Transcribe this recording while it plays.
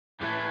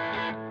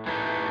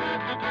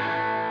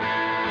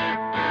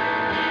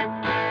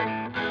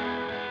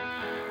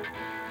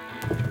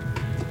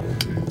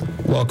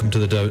Welcome to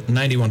the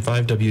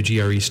 91.5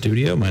 WGRE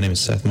studio. My name is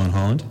Seth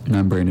Monholland. And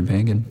I'm Brandon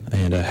Pangan.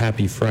 And a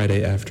happy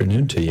Friday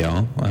afternoon to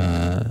y'all.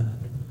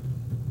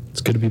 It's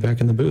good to be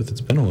back in the booth.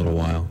 It's been a little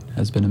while.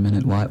 Has been a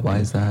minute. Why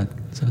is that,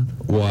 Seth?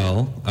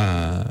 Well,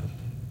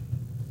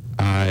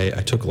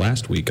 I took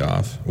last week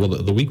off. Well,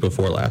 the week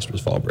before last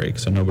was fall break,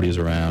 so nobody's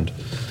around.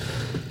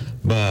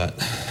 But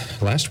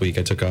last week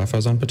I took off. I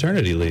was on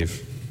paternity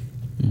leave.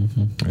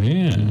 Mm-hmm.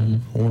 Yeah.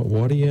 Mm-hmm.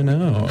 What do you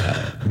know?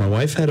 My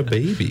wife had a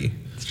baby.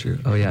 It's true.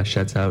 Oh yeah,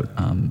 shouts out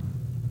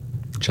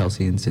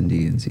Chelsea and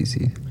Cindy and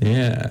Cece.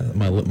 Yeah,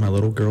 my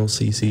little girl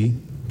Cece.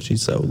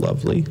 She's so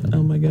lovely.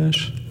 Oh my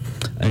gosh.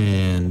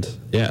 And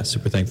yeah,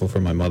 super thankful for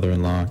my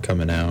mother-in-law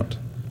coming out.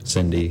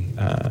 Cindy,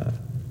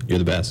 you're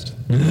the best.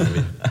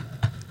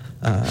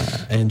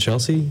 And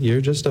Chelsea,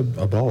 you're just a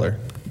baller.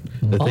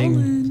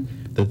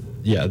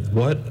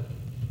 What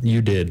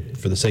you did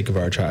for the sake of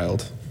our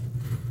child,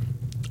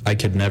 I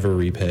could never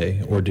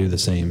repay or do the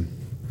same.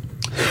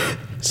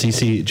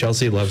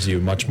 Chelsea loves you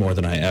much more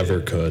than I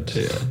ever could.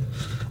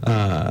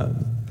 Yeah.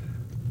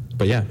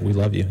 But yeah, we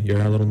love you.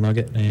 You're our little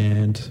nugget,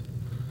 and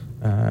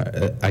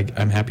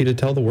I'm happy to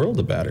tell the world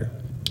about her.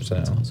 So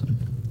that's awesome.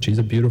 She's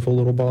a beautiful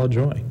little ball of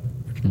joy.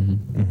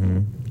 Mm-hmm. Mm-hmm.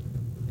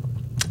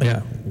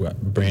 Yeah,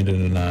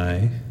 Brandon and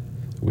I,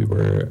 we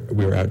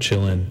were out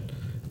chilling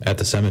at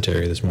the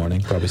cemetery this morning.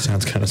 Probably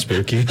sounds kind of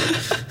spooky.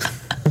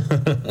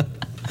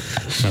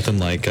 Nothing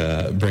like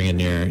bringing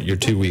your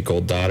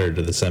 2-week-old daughter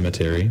to the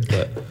cemetery,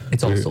 but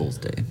it's All Souls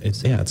Day.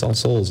 It's All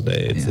Souls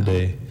Day. It's the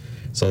day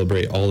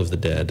celebrate all of the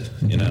dead.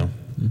 Mm-hmm. You know.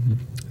 Mm-hmm.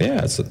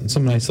 Yeah, it's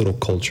some nice little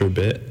culture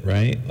bit,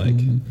 right? Like,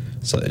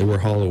 so we're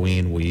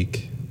Halloween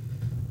week.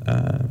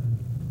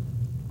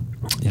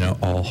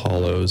 All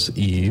Hallows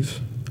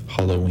Eve,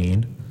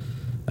 Halloween.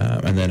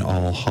 And then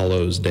All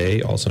Hallows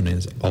Day, also known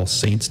as All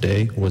Saints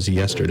Day, was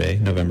yesterday,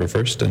 November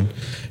 1st. And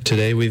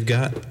today we've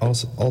got All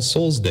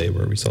Souls Day,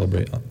 where we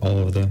celebrate all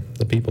of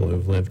the people who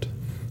have lived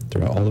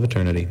throughout all of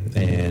eternity.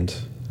 And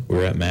we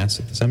were at Mass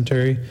at the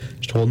cemetery.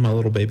 Just holding my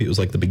little baby. It was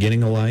like the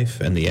beginning of life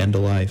and the end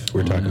of life.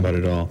 We were talking about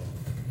it all.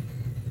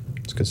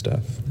 It's good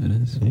stuff. It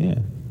is. Yeah.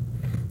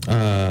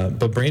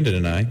 But Brandon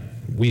and I,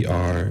 we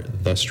are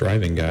the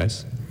Striving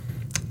Guys.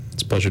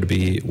 It's a pleasure to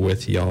be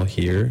with y'all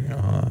here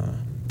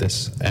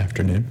this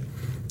afternoon,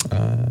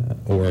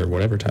 or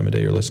whatever time of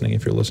day you're listening,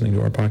 if you're listening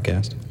to our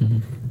podcast.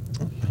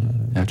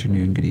 Mm-hmm.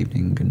 Afternoon, good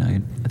evening, good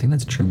night. I think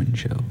that's Truman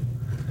Show.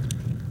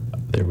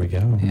 There we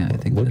go. Yeah, I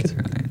think that's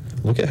right.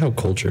 Look at how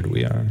cultured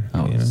we are.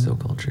 Oh, it's so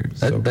cultured.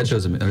 That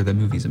show's or that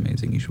movie's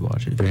amazing. You should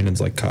watch it.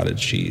 Brandon's like cottage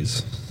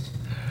cheese.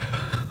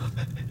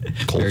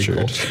 Cultured.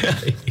 Very cultured. I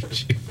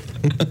hate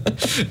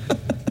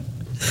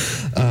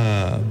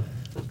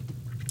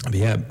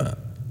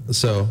you.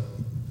 So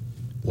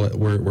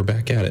we're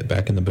back at it,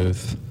 back in the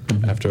booth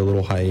after a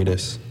little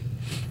hiatus.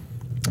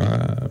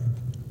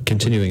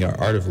 Continuing our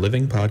Art of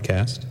Living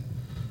podcast.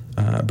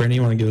 Brandon,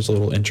 you want to give us a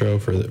little intro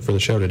for the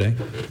show today?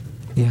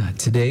 Yeah,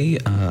 today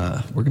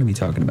we're going to be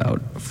talking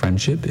about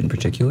friendship in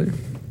particular,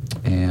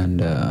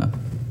 and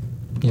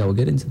we'll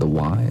get into the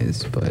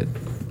whys, but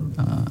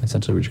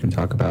essentially we're just going to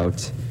talk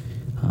about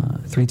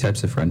 3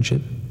 types of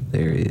friendship.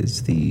 There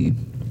is the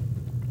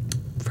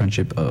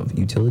friendship of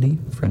utility,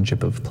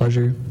 friendship of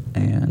pleasure,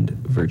 and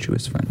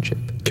virtuous friendship.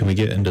 Can we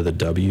get into the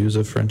W's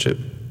of friendship?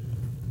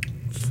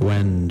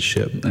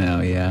 Friendship.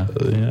 Oh, yeah.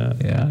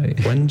 Yeah.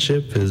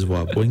 Friendship is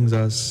what brings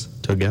us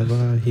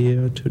together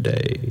here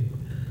today.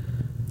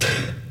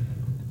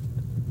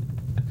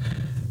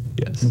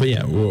 Yes. But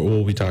yeah,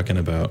 we'll be talking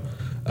about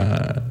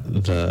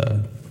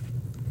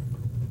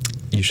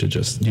You should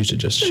just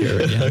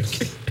share it. Yeah.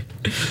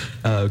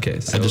 Okay.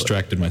 So I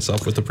distracted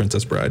myself with The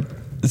Princess Bride.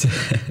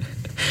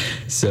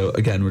 So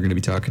again, we're going to be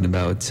talking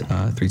about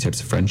 3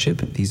 types of friendship.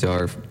 These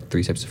are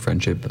 3 types of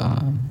friendship,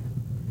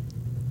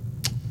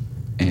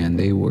 and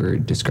they were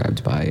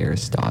described by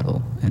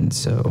Aristotle. And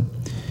so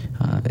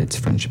it's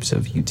friendships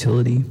of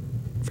utility,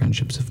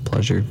 friendships of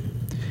pleasure,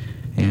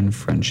 and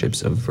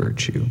friendships of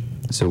virtue.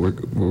 So we're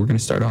going to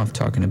start off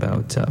talking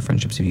about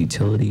friendships of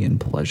utility and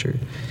pleasure.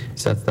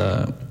 Seth,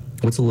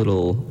 what's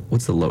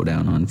the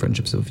lowdown on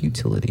friendships of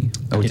utility?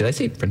 Oh, did I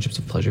say friendships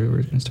of pleasure?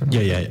 We're going to start.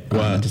 Yeah.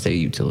 To say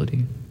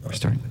utility. We're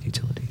starting with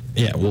utility.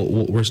 Yeah,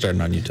 we're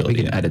starting on utility.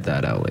 We can edit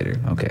that out later.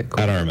 Okay, cool.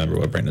 I don't remember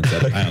what Brandon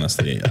said. I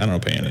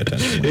don't pay any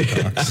attention when he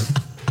talks.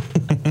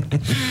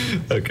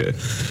 Okay.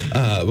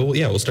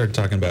 We'll start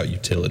talking about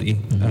utility.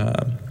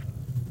 Mm-hmm.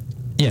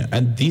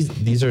 And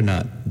these are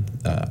not.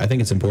 I think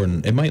it's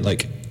important. We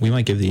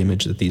might give the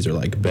image that these are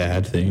like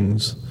bad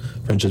things.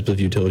 Friendships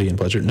of utility and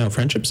pleasure. No,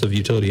 friendships of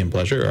utility and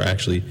pleasure are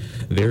actually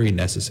very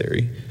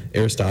necessary.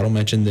 Aristotle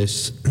mentioned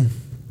this.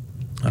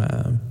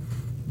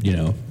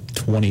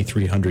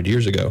 2,300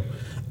 years ago,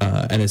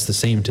 and it's the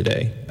same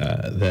today.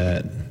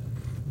 That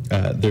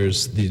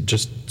there's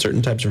just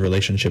certain types of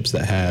relationships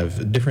that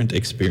have different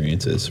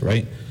experiences,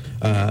 right?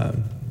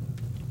 And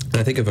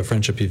I think of a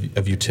friendship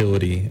of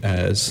utility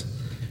as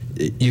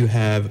you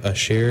have a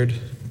shared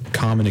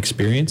common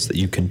experience that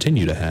you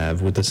continue to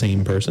have with the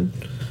same person.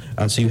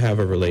 So you have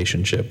a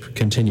relationship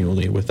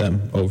continually with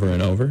them over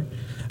and over.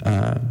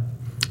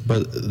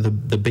 But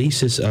the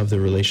basis of the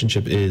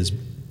relationship is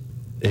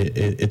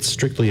it's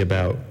strictly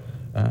about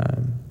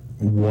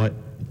what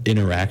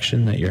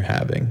interaction that you're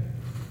having.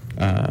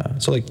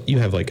 So like you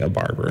have like a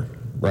barber,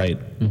 right?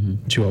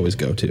 That you always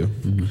go to.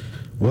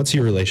 What's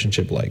your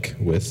relationship like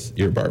with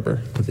your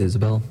barber? With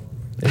Isabel.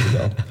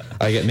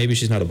 I get maybe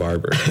she's not a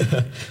barber.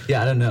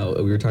 Yeah, I don't know.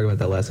 We were talking about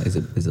that last night. Is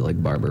it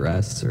like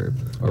barberess or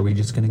are we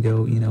just gonna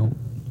go?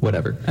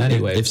 Whatever.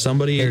 Anyway, if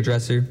somebody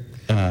hairdresser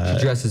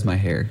dresses my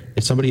hair.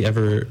 If somebody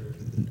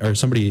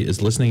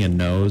is listening and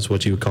knows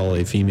what you would call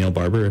a female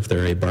barber, if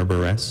they're a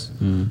barberess,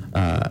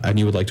 and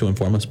you would like to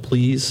inform us,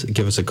 please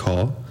give us a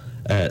call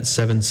at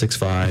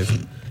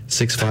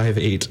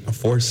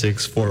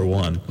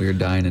 765-658-4641. We're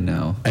dying to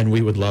know. And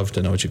we would love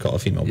to know what you call a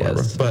female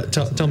barber. Yes. But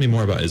tell me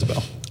more about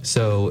Isabel.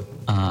 So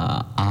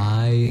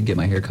I get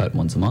my hair cut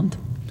once a month,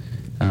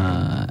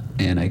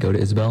 and I go to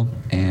Isabel,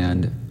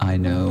 and I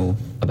know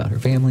about her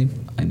family.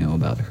 I know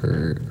about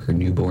her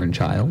newborn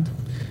child.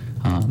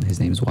 His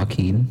name's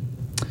Joaquin,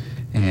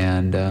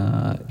 and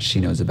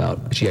she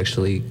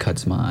actually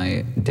cuts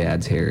my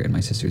dad's hair and my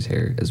sister's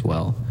hair as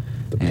well.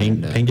 The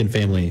Pankin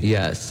family.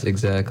 Yes,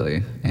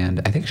 exactly.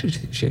 And I think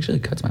she actually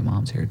cuts my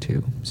mom's hair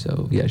too.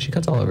 So yeah, she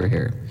cuts all of her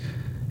hair.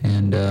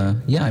 And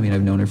yeah, I mean,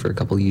 I've known her for a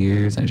couple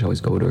years. I just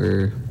always go to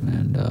her.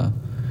 And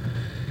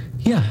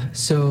yeah,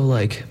 so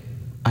like,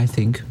 I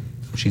think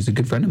she's a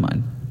good friend of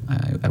mine.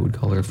 I would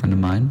call her a friend of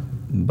mine.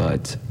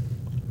 But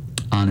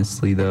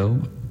honestly,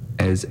 though,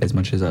 as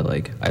much as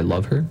I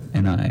love her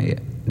and I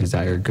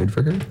desire good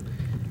for her,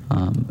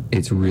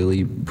 it's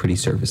really pretty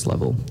surface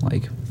level.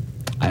 Like,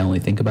 I only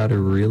think about her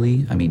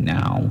really, I mean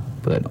now,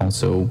 but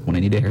also when I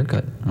need a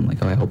haircut. I'm like,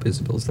 oh, I hope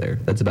Isabel's there.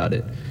 That's about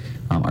it.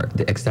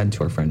 The extent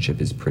to our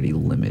friendship is pretty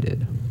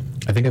limited.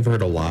 I think I've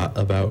heard a lot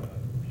about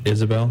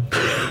Isabel.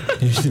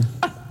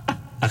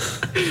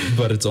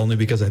 But it's only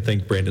because I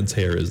think Brandon's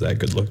hair is that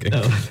good looking.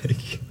 Oh,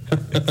 thank you. I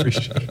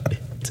appreciate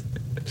it.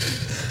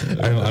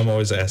 I'm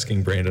always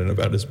asking Brandon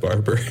about his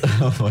barber.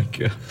 Oh my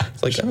god.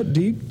 It's like, oh,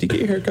 do you get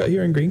your haircut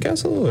here in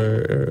Greencastle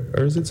or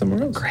is it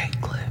somewhere else? Great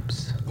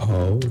Clips.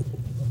 Oh.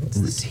 It's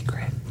the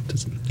secret.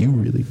 Does you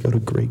really go to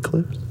Great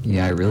Clips?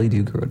 Yeah, I really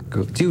do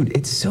go. Dude,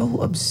 it's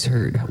so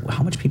absurd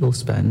how much people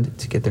spend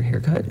to get their hair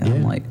cut. And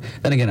I'm like,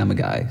 then again, I'm a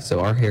guy,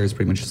 so our hair is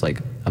pretty much just like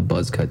a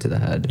buzz cut to the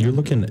head. You're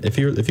looking, if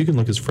you can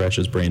look as fresh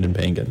as Brandon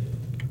Pankin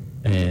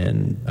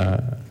and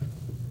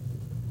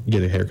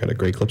get a haircut at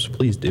Great Clips,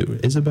 please do.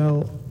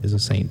 Isabel is a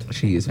saint.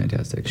 She is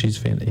fantastic.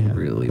 She's yeah,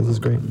 really. This is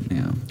great.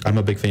 Yeah. I'm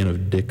a big fan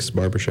of Dick's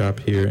Barbershop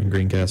here in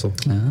Greencastle.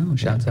 Oh,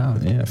 shouts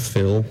out. Yeah,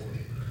 Phil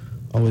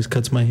always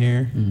cuts my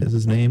hair, is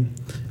his name.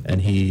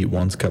 And he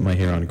once cut my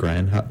hair on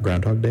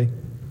Groundhog Day.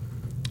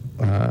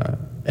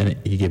 And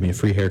he gave me a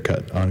free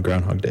haircut on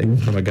Groundhog Day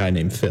from a guy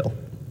named Phil.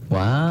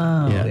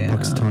 Wow. Yeah,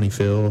 Punxsutawney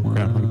Phil, Wow.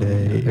 Groundhog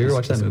Day. Have you ever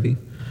watched that movie?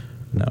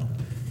 No.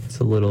 It's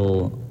a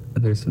little,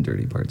 there's some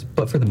dirty parts,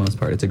 but for the most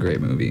part, it's a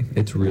great movie.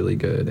 It's really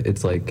good.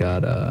 It's like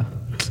got the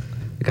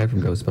guy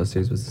from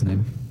Ghostbusters, what's his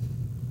name?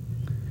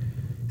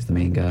 He's the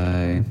main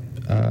guy,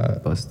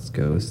 busts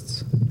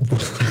ghosts.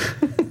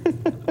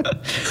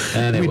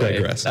 Anyway, We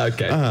digress.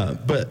 Okay.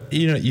 But,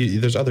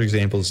 there's other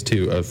examples,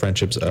 too, of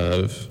friendships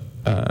of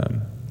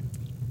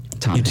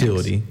Tom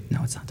utility. Hanks.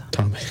 No, it's not Tom.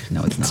 Tom.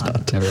 No, it's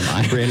not. Never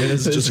mind. Brandon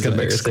is This just going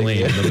to embarrassing.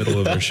 exclaim in the middle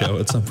of our show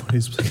at some point.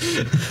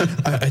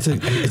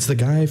 It's the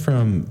guy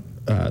from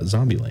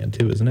Zombieland,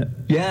 too, isn't it?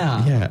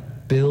 Yeah. Yeah.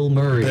 Bill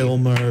Murray. Bill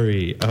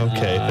Murray.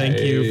 Okay, thank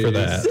you for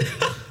that.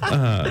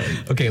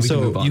 Okay, we can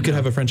so move on you could now.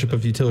 have a friendship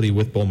of utility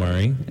with Bill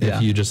Murray Yeah.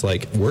 if you just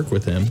work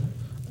with him,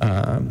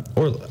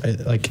 or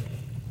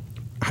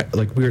last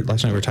night we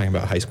were talking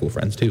about high school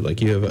friends too.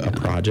 Like you have a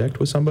project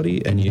with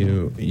somebody and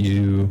you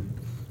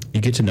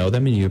get to know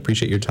them and you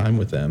appreciate your time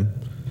with them.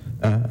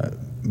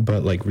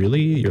 But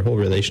really your whole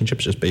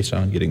relationship's just based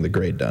on getting the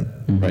grade done,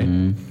 right?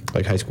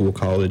 Like high school,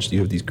 college, you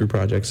have these group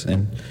projects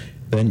and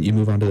then you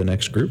move on to the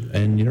next group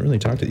and you don't really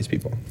talk to these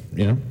people,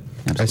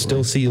 Absolutely. I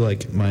still see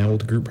my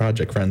old group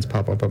project friends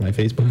pop up on my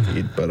Facebook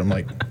feed, but I'm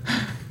like,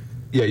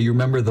 Yeah, you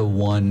remember the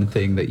one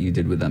thing that you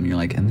did with them. You're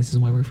like, and this is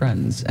why we're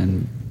friends.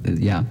 And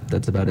yeah,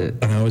 that's about it.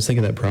 and I always think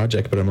of that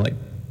project, but I'm like,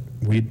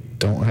 we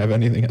don't have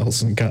anything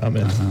else in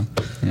common.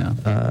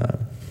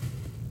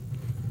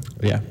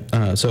 Yeah.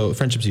 So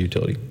friendships of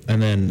utility.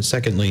 And then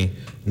secondly,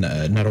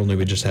 not only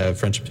we just have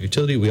friendships of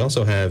utility, we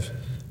also have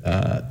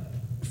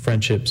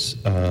friendships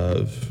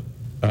of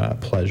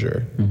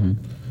pleasure.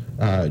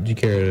 Do you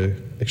care to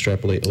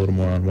extrapolate a little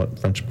more on what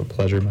friendship of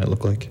pleasure might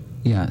look like?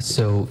 Yeah,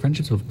 so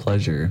friendships with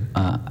pleasure,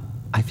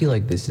 I feel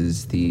like I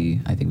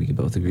think we could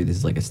both agree this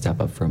is like a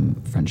step up from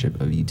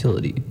friendship of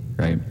utility,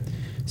 right?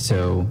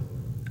 So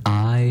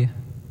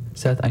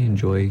Seth, I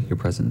enjoy your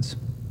presence.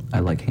 I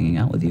like hanging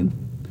out with you.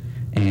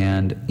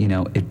 And,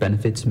 it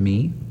benefits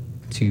me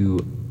to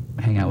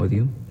hang out with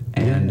you.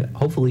 And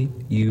hopefully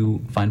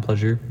you find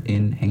pleasure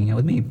in hanging out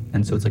with me.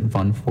 And so it's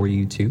fun for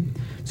you too.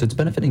 So it's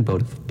benefiting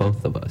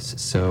both of us.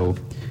 So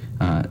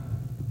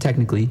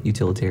technically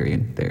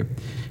utilitarian there.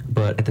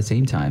 But at the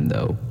same time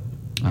though,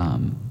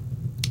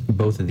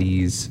 both of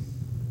these,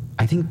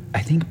 I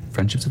think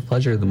friendships of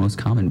pleasure are the most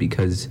common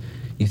because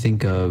you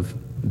think of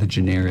the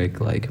generic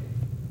like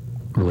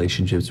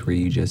relationships where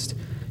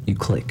you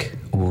click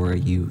or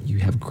you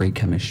have great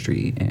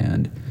chemistry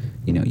and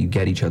you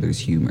get each other's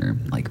humor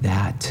like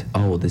that.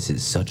 Oh, this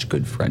is such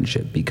good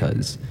friendship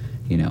because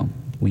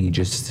we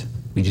just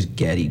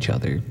get each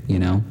other.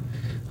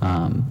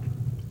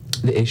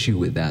 The issue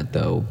with that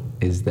though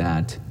is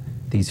that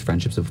these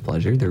friendships of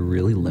pleasure, they're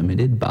really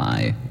limited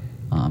by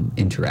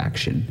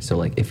interaction. So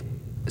like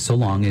so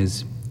long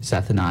as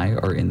Seth and I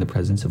are in the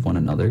presence of one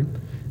another,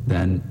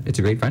 then it's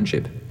a great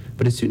friendship.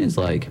 But as soon as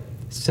like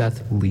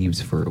Seth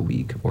leaves for a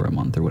week or a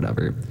month or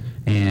whatever,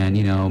 and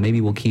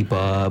maybe we'll keep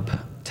up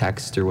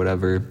text or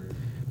whatever,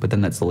 but then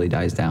that slowly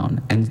dies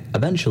down, and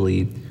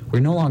eventually we're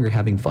no longer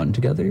having fun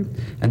together.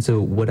 And so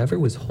whatever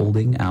was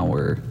holding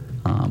our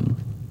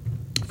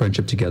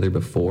friendship together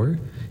before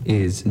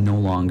is no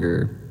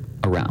longer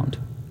around.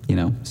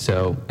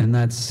 So, and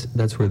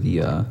that's where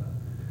the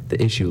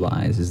issue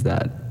lies, is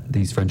that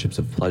these friendships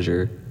of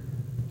pleasure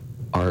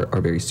are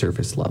very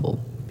surface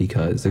level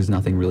because there's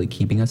nothing really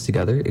keeping us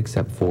together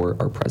except for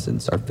our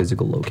presence, our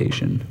physical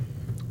location.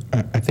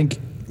 I think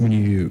when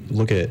you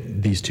look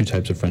at these two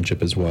types of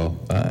friendship as well,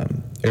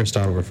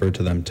 Aristotle referred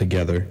to them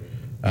together.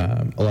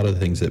 A lot of the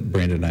things that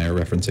Brandon and I are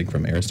referencing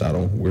from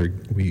Aristotle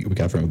we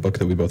got from a book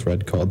that we both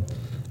read called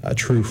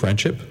True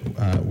Friendship,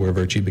 Where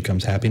Virtue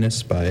Becomes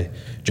Happiness by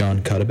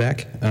John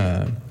Cuddeback.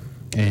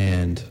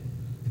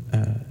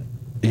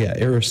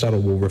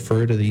 Aristotle will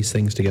refer to these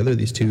things together,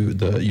 these two,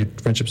 the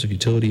friendships of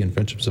utility and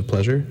friendships of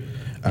pleasure,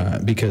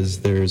 because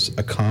there's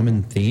a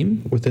common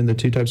theme within the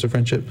two types of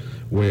friendship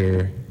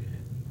where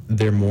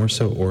they're more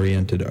so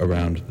oriented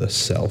around the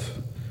self,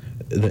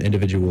 the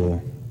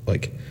individual,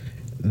 like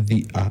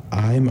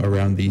I'm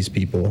around these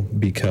people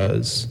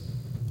because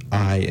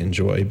I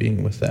enjoy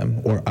being with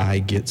them or I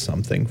get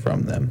something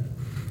from them.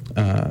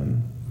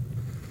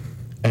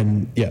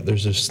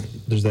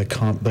 There's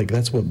that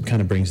that's what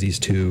kind of brings these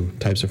two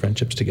types of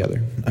friendships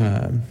together.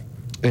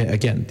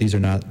 Again, these are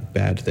not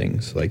bad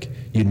things. Like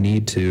you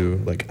need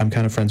to, I'm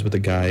kind of friends with a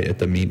guy at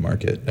the meat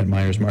market, at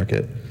Myers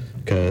Market,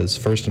 because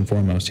first and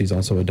foremost, he's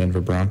also a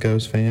Denver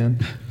Broncos fan.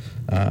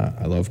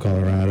 I love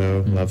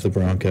Colorado, love the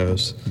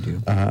Broncos. I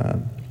do.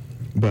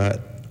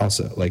 But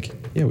also,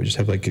 we just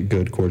have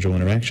good, cordial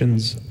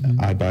interactions.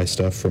 Mm-hmm. I buy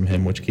stuff from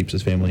him, which keeps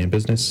his family in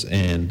business,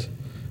 and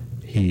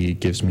he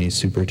gives me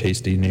super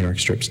tasty New York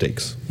strip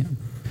steaks.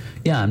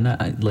 Yeah, I'm not,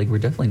 we're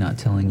definitely not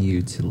telling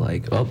you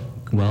to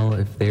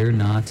if they're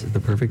not the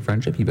perfect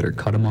friendship, you better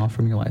cut them off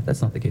from your life.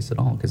 That's not the case at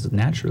all, because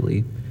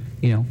naturally,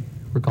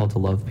 we're called to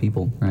love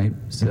people, right?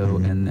 So,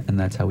 Mm-hmm. and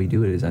that's how we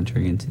do it, is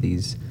entering into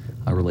these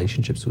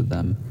relationships with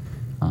them.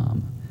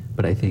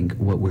 But I think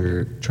what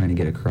we're trying to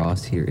get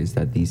across here is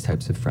that these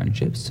types of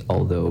friendships,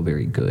 although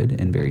very good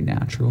and very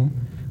natural,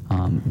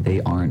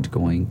 they aren't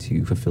going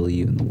to fulfill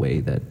you in the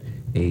way that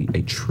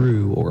a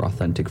true or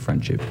authentic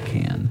friendship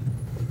can.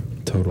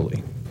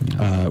 Totally.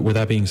 Yeah. With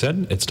that being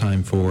said, it's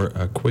time for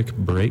a quick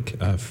break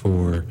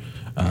for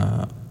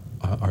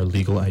our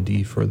legal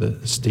ID for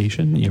the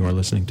station. You are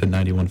listening to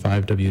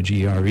 91.5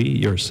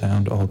 WGRE, your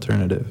sound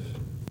alternative.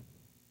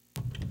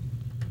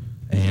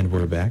 And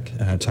we're back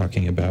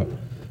talking about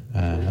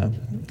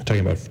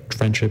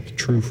friendship,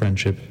 true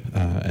friendship,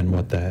 and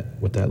what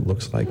that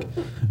looks like.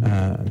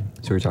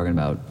 So we're talking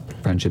about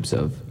friendships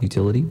of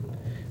utility,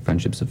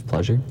 friendships of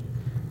pleasure,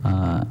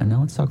 and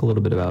now let's talk a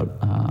little bit about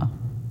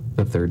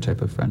the third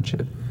type of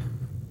friendship.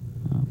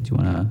 Do you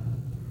want to?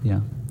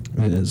 Yeah.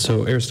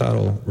 So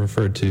Aristotle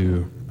referred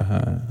to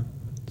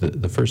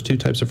the first two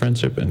types of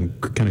friendship and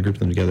kind of grouped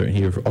them together, and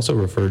he also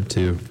referred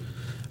to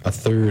a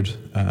third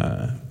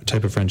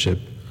type of friendship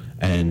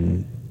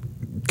and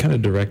kind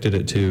of directed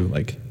it to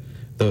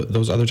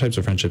those other types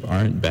of friendship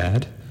aren't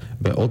bad,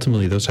 but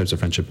ultimately those types of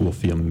friendship will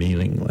feel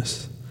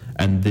meaningless.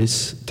 And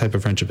this type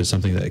of friendship is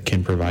something that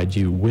can provide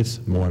you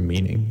with more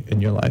meaning in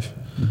your life.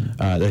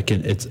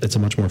 Mm-hmm. It's a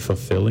much more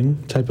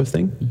fulfilling type of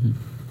thing. Mm-hmm.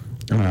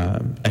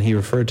 And he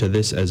referred to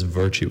this as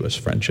virtuous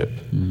friendship,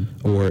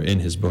 or in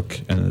his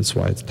book, and that's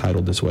why it's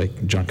titled this way,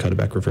 John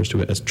Cuddeback refers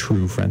to it as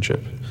true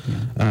friendship.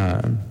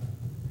 Yeah.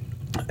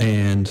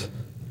 And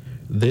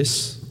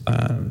this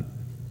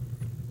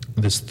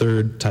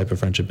third type of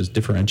friendship is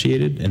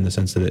differentiated in the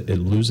sense that it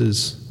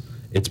loses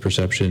its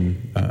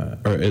perception,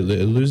 or it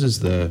loses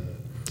the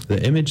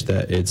image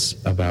that it's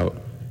about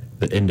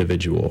the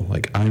individual.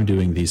 I'm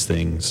doing these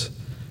things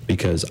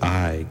because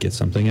I get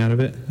something out of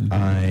it.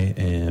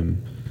 Mm-hmm.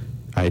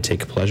 I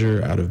take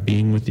pleasure out of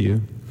being with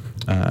you.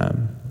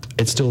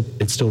 It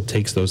still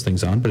takes those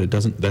things on, but it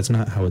doesn't. That's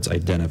not how it's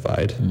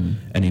identified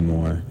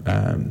anymore.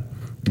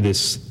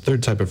 This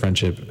third type of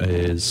friendship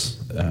is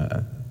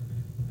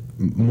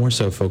more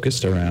so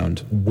focused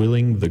around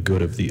willing the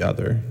good of the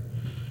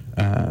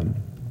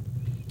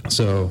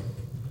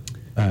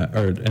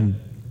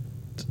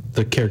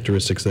the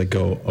characteristics that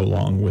go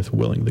along with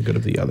willing the good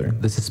of the other.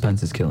 The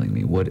suspense is killing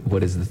me.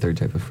 What is the third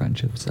type of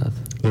friendship, Seth?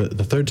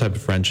 The third type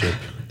of friendship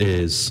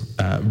is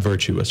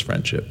virtuous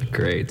friendship.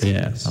 Great.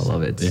 Yes. I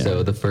love it. Yeah.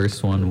 So the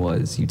first one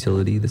was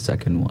utility, the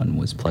second one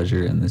was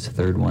pleasure, and this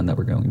third one that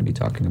we're going to be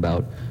talking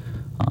about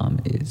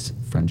is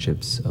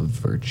friendships of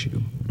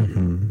virtue.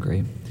 Mm-hmm.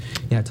 Great.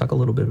 Yeah, talk a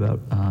little bit about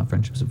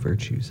friendships of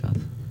virtue, Seth.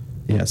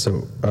 Yeah,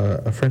 so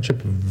a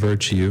friendship of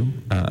virtue,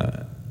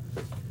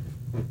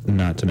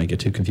 not to make it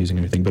too confusing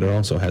or anything, but it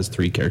also has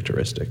three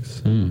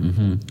characteristics.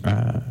 Mm-hmm.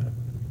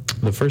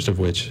 The first of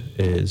which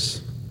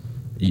is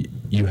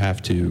you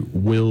have to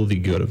will the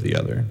good of the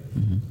other.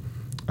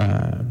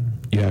 Mm-hmm.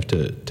 You have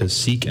to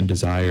seek and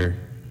desire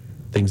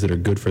things that are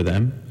good for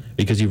them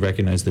because you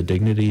recognize the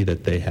dignity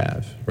that they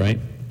have, right?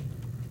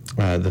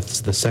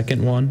 The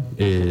second one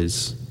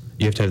is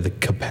you have to have the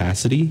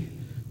capacity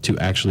to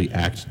actually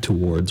act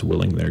towards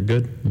willing their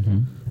good.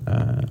 Mm-hmm.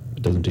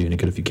 It doesn't do you any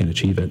good if you can't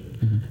achieve it.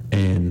 Mm-hmm.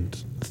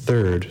 And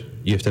third,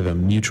 you have to have a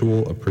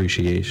mutual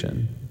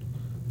appreciation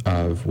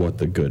of what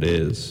the good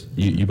is.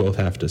 You both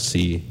have to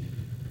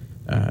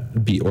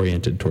be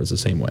oriented towards the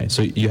same way.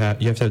 So you have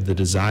to have the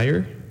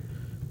desire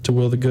to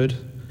will the good,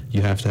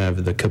 you have to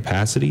have the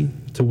capacity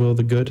to will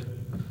the good,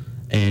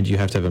 and you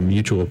have to have a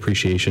mutual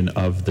appreciation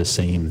of the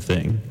same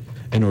thing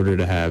in order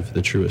to have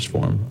the truest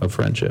form of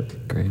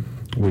friendship. Great.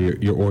 Where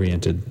you're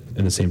oriented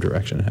in the same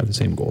direction and have the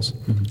same goals.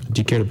 Mm-hmm. Do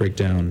you care to break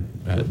down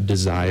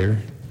desire,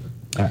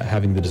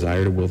 having the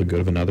desire to will the good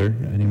of another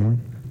anymore?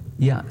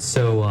 Yeah.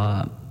 So,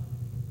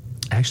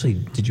 actually,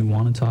 did you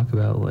want to talk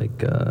about like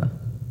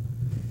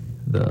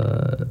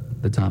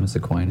the Thomas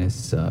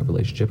Aquinas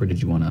relationship, or did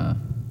you want to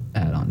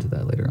add on to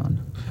that later on?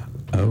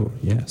 Oh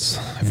yes,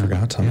 I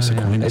forgot Thomas Yeah,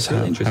 yeah. Aquinas. It's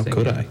really How interesting.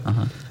 could Yeah. I?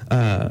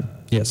 Uh-huh.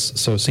 Yes.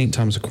 So Saint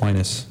Thomas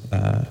Aquinas,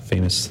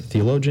 famous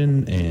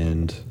theologian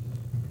and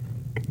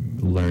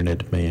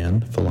learned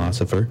man,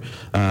 philosopher,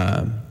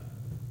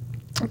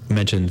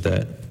 mentioned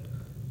that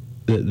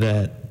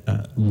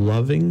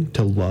loving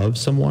to love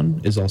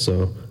someone is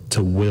also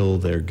to will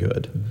their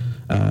good.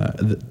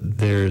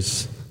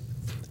 There's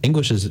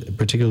English is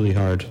particularly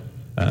hard.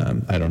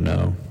 I don't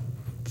know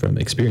from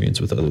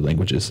experience with other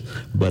languages,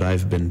 but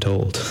I've been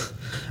told.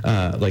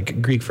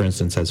 Like Greek, for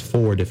instance, has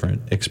 4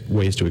 different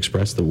ways to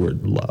express the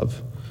word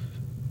love,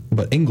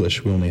 but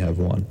English we only have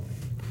one.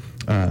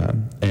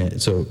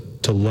 And so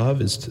to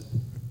love is,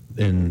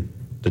 in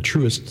the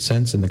truest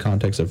sense in the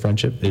context of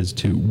friendship, is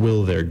to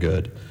will their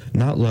good,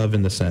 not love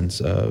in the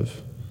sense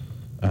of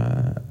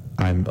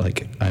I'm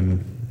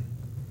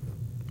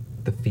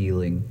The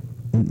feeling.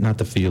 not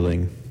the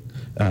feeling,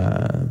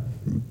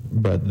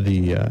 but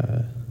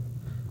the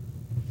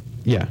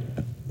yeah.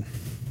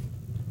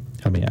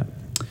 Help me out.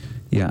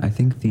 Yeah, I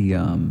think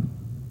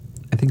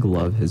I think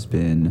love has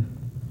been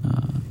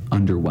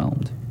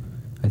underwhelmed.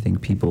 I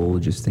think people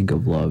just think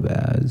of love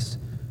as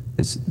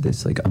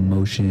this like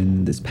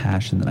emotion, this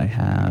passion that I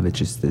have. It's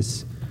just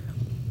this.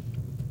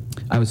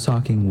 I was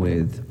talking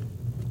with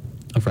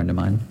a friend of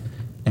mine,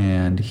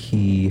 and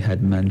he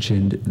had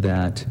mentioned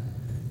that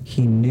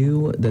he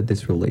knew that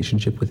this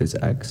relationship with his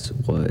ex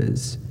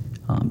was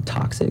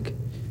toxic,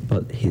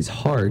 but his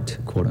heart,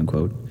 quote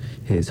unquote,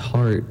 his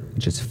heart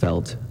just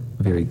felt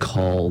very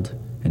called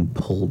and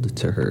pulled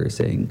to her,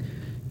 saying,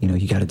 you know,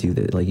 you got to do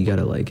this, like you got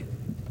to like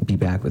be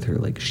back with her,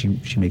 like she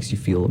makes you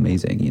feel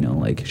amazing, you know,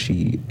 like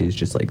she is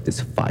just like this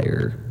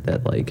fire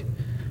that like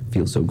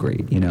feels so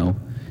great, you know.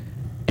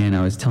 And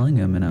I was telling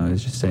him, and I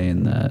was just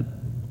saying that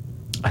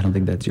I don't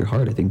think that's your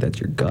heart, I think that's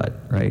your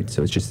gut, right?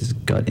 So it's just this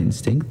gut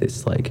instinct,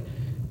 this like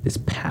this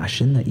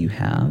passion that you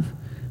have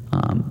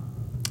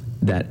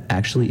that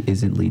actually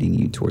isn't leading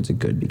you towards a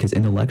good, because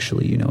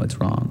intellectually you know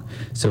it's wrong.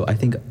 So I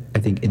think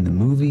in the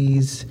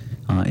movies,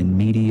 in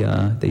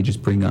media, they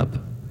just bring up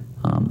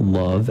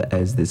love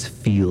as this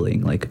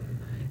feeling, like,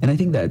 and I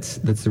think that's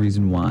the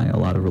reason why a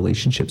lot of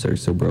relationships are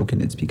so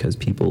broken. It's because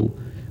people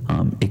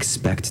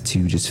expect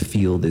to just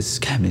feel this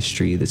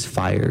chemistry, this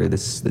fire,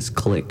 this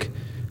click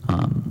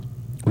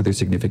with their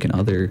significant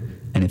other,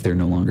 and if they're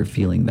no longer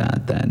feeling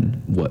that,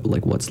 then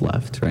what's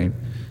left, right?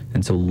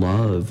 And so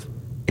love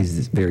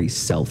is very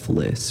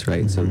selfless,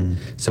 right? Mm-hmm.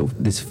 So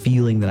this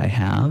feeling that I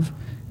have,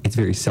 it's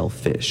very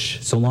selfish.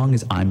 So long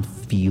as I'm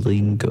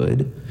feeling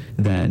good,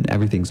 then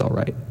everything's all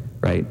right,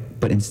 right?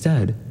 But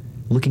instead,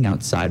 looking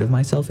outside of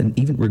myself, and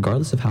even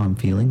regardless of how I'm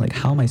feeling, like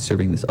how am I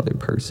serving this other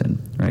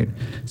person, right?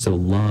 So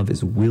love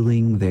is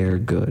willing their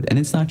good. And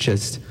it's not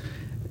just,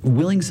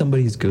 willing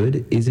somebody's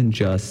good isn't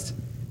just,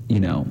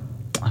 you know,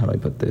 how do I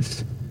put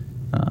this?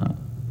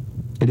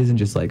 It isn't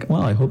just like,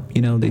 well, I hope,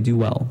 you know, they do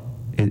well.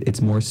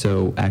 It's more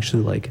so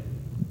actually like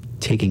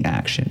taking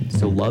action.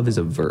 So love is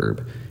a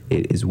verb.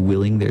 It is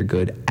willing their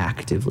good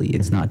actively.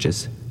 It's not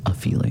just a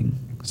feeling.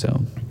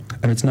 So,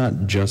 And it's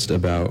not just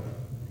about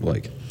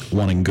like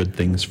wanting good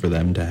things for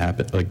them to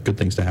happen, like good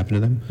things to happen to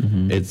them.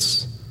 Mm-hmm.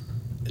 It's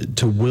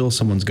to will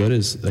someone's good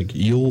is like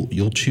you'll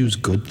choose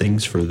good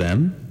things for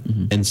them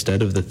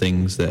instead of the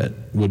things that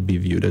would be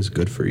viewed as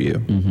good for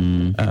you.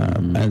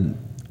 And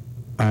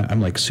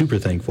I'm like super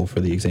thankful for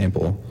the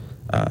example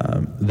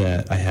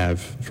that I have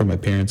from my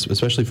parents,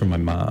 especially from my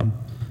mom,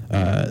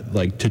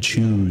 like to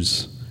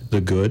choose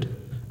the good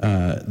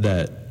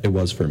that it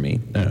was for me.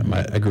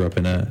 I grew up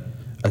in a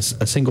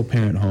single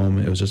parent home.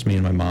 It was just me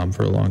and my mom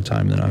for a long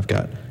time. Then I've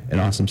got an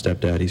awesome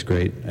stepdad. He's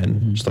great,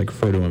 and just like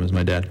refer to him as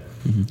my dad.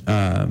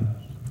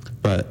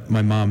 But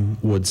my mom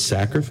would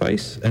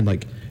sacrifice, and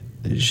like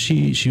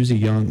she was a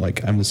young,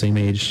 like I'm the same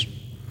age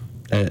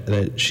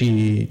that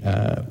she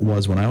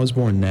was when I was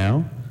born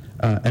now.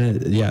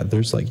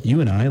 There's like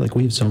you and I, like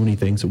we have so many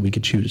things that we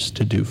could choose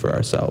to do for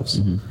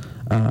ourselves,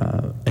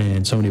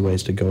 and so many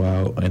ways to go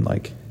out and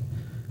like,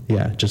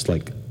 just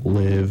like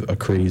live a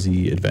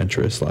crazy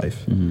adventurous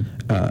life.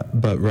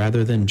 But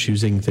rather than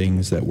choosing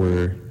things that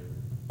were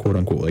quote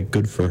unquote like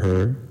good for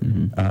her,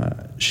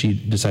 she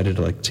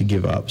decided to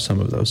give up some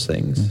of those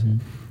things.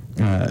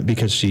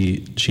 Because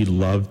she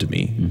loved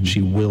me,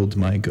 she willed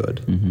my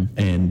good,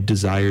 and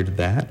desired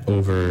that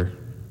over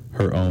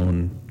her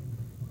own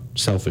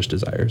selfish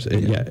desires.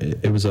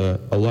 It was a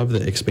love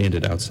that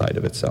expanded outside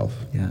of itself.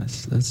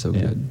 Yes, that's so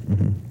good.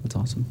 That's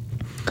awesome.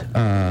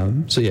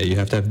 You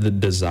have to have the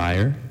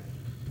desire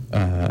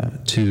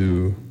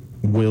to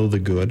will the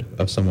good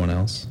of someone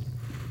else.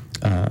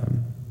 But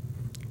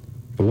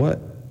what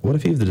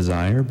if you have the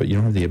desire but you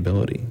don't have the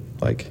ability?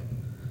 Like,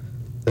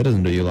 that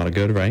doesn't do you a lot of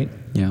good, right?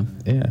 Yeah.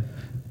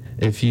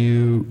 If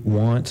you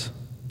want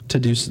to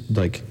do,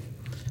 like,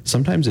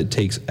 sometimes it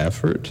takes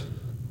effort,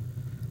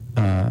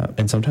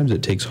 and sometimes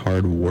it takes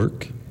hard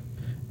work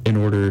in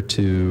order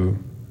to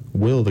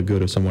will the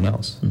good of someone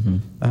else.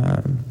 I'm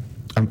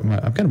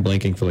kind of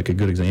blanking for like a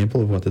good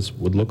example of what this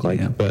would look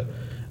like, but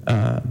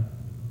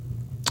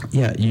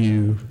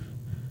you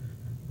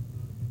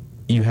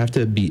have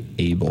to be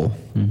able.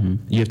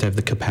 You have to have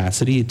the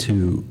capacity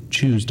to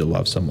choose to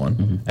love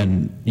someone,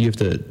 and you have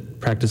to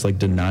practice like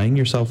denying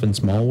yourself in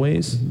small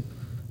ways.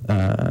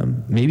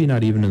 Maybe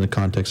not even in the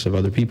context of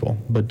other people,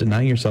 but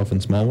denying yourself in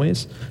small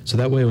ways. So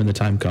that way, when the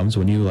time comes,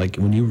 when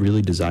you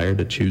really desire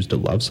to choose to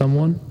love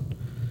someone,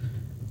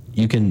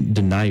 you can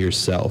deny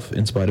yourself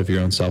in spite of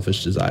your own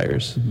selfish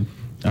desires.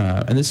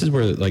 And this is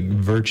where like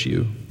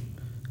virtue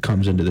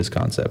comes into this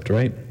concept,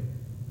 right?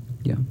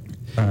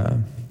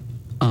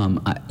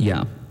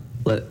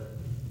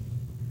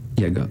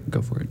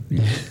 Go for it.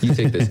 You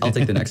take this. I'll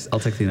take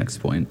the next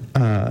point.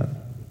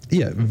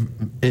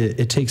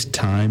 It takes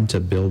time to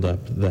build up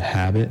the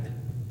habit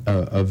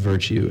of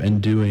virtue,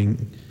 and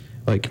doing,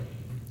 like,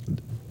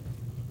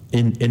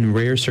 in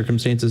rare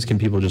circumstances, can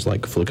people just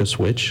like flick a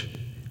switch?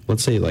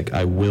 Let's say like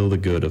I will the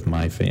good of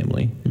my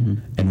family,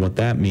 and what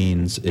that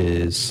means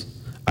is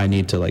I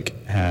need to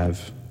like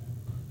have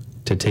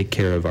to take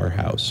care of our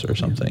house or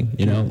something,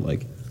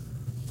 like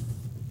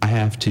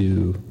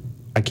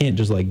I can't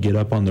just like get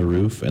up on the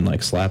roof and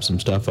like slap some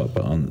stuff up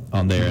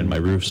on there and my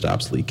roof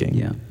stops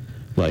leaking.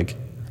 Like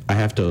I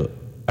have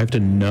to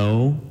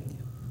know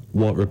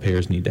what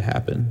repairs need to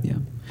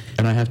happen.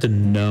 And I have to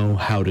know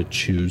how to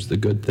choose the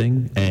good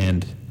thing.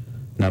 And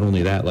not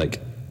only that,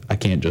 like I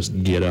can't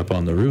just get up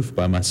on the roof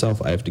by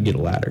myself. I have to get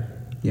a ladder.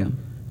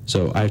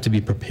 So I have to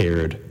be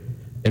prepared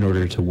in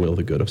order to will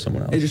the good of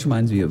someone else. It just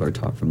reminds me of our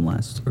talk from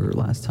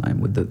last time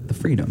with the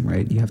freedom,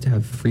 right? You have to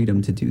have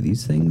freedom to do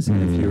these things.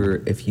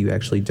 And if you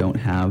actually don't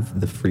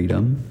have the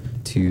freedom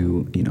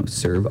to,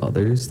 serve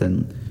others,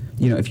 then,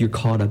 if you're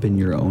caught up in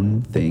your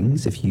own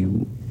things, if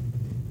you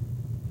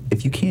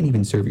can't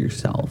even serve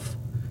yourself,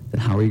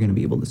 then how are you going to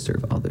be able to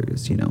serve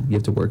others? You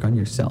have to work on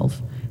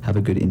yourself, have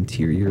a good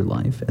interior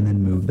life, and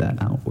then move that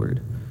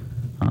outward.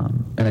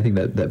 And I think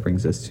that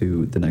brings us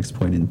to the next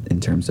point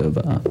in terms of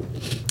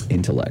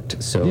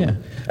intellect. So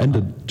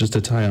and just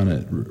to tie on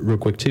it real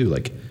quick too,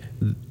 like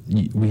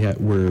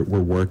we're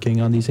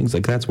working on these things.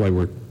 Like that's why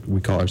we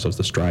call ourselves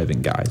the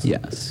striving guys.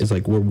 Yes, it's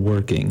like we're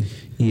working.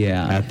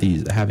 At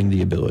these, having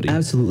the ability.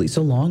 Absolutely.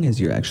 So long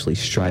as you're actually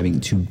striving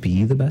to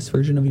be the best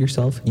version of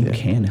yourself, you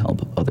can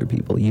help other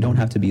people. You don't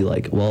have to be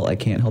like, well, I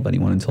can't help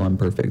anyone until I'm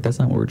perfect. That's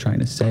not what we're trying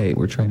to say.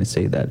 We're trying to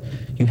say that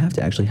you have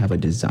to actually have a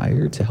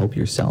desire to help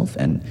yourself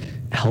and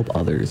help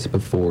others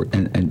before,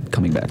 and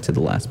coming back to the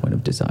last point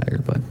of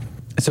desire. But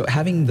so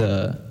having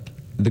the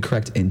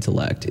correct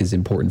intellect is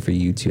important for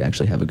you to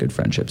actually have a good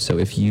friendship. So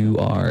if you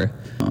are,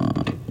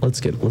 let's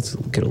get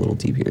a little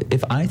deep here.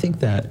 If I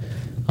think that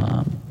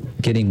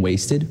getting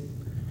wasted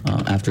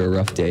after a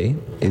rough day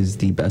is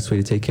the best way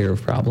to take care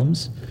of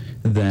problems,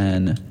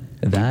 then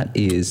that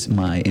is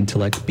my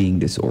intellect being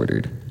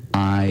disordered.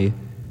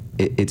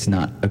 It's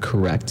not a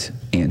correct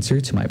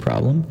answer to my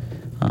problem,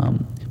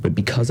 but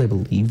because I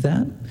believe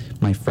that,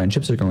 my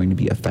friendships are going to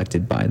be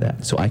affected by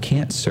that. So I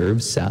can't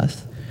serve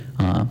Seth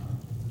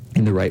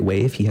in the right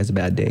way if he has a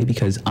bad day,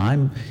 because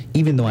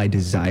even though I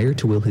desire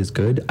to will his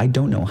good, I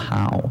don't know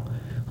how.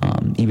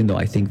 Even though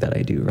I think that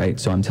I do, right?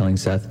 So I'm telling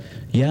Seth,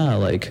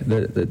 like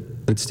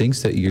it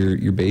stinks that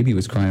your baby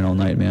was crying all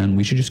night, man.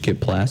 We should just get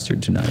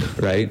plastered tonight,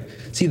 right?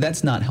 See,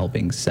 that's not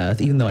helping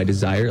Seth. Even though I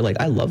desire, like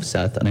I love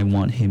Seth and I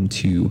want him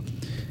to,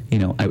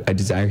 I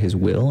desire his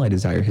will, I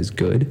desire his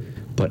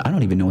good, but I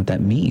don't even know what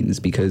that means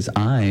because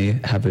I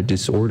have a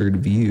disordered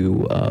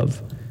view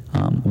of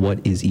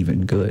what is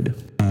even good.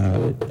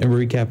 And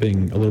we're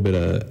recapping a little bit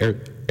of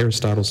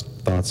Aristotle's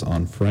thoughts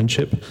on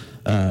friendship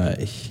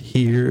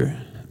here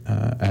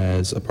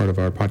as a part of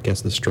our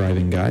podcast, The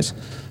Striving Guys.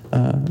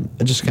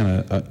 Just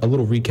kind of a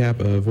little recap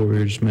of what we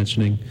were just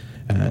mentioning.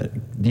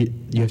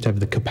 You have to have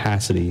the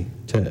capacity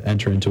to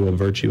enter into a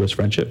virtuous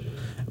friendship,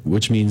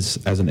 which means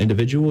as an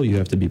individual, you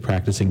have to be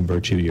practicing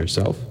virtue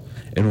yourself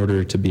in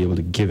order to be able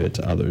to give it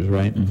to others,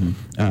 right?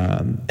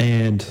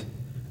 And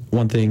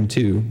one thing,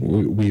 too,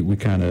 we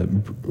kind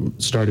of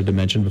started to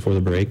mention before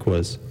the break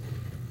was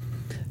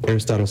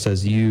Aristotle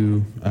says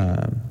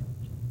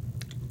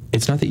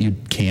it's not that you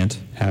can't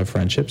have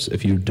friendships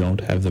if you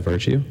don't have the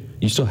virtue.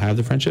 You still have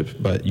the friendship,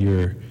 but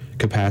your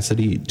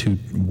capacity to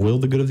will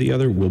the good of the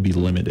other will be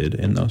limited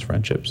in those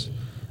friendships.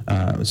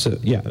 So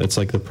yeah, it's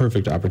like the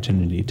perfect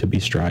opportunity to be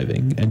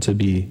striving and to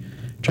be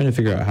trying to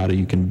figure out how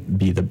you can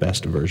be the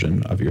best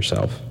version of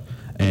yourself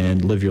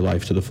and live your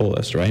life to the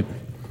fullest, right?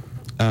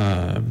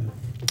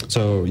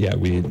 So yeah,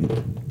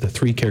 the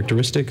three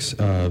characteristics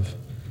of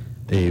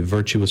a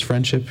virtuous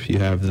friendship: you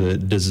have the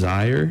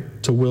desire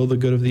to will the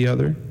good of the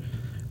other,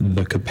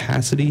 the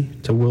capacity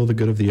to will the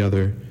good of the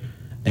other,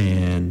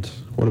 and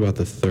what about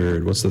the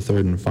third? What's the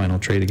third and final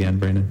trait again,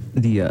 Brandon?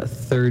 The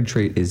third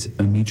trait is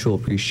a mutual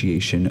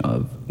appreciation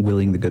of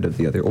willing the good of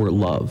the other, or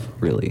love,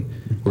 really,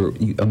 or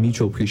a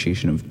mutual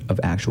appreciation of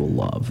actual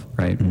love,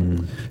 right?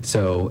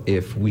 So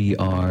if we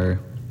are,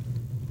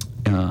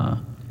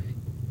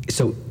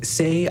 so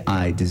say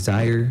I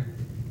desire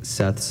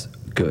Seth's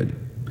good,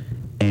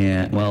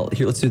 and well,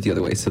 here, let's do it the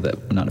other way so that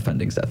I'm not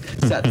offending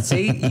Seth. Seth,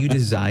 say you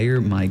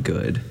desire my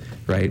good,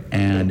 right?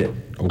 And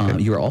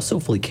you're also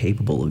fully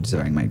capable of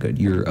desiring my good.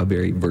 You're a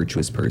very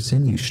virtuous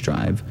person. You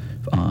strive.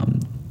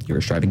 You're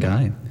a striving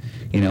guy,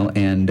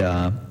 and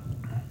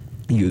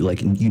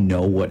you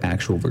know what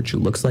actual virtue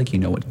looks like. You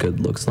know what good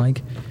looks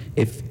like.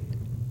 If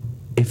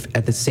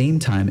at the same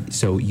time,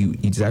 so you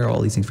desire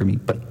all these things for me,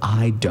 but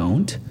I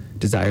don't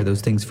desire those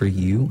things for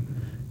you.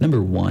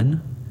 Number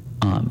one,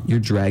 you're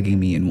dragging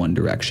me in one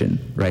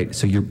direction, right?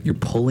 So you're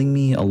pulling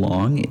me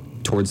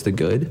along towards the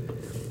good,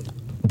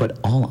 but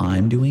all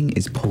I'm doing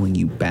is pulling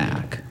you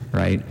back,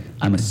 right?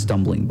 I'm a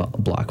stumbling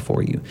block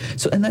for you.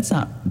 So, and that's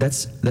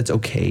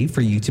okay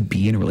for you to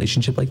be in a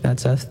relationship like that,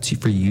 Seth,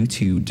 for you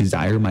to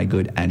desire my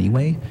good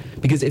anyway.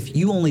 Because if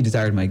you only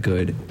desired my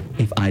good,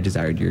 if I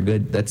desired your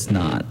good, that's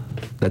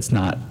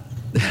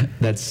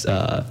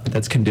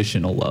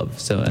conditional love.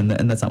 So, and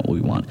that's not what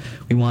we want.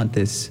 We want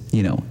this,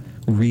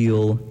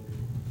 real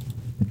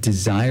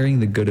desiring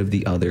the good of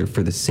the other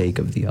for the sake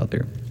of the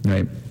other,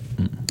 right?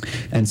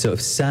 And so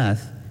if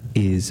Seth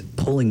is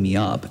pulling me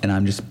up and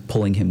I'm just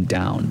pulling him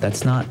down,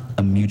 that's not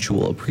a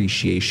mutual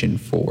appreciation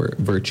for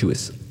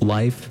virtuous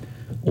life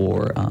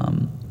or,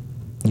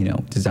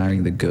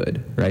 desiring the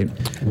good, right?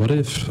 What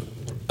if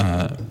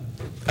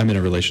I'm in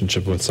a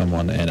relationship with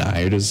someone and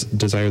I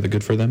desire the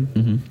good for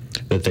them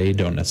that they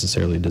don't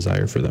necessarily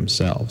desire for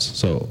themselves?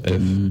 So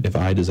if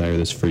I desire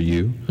this for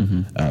you,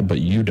 but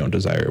you don't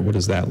desire it, what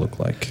does that look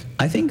like?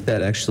 I think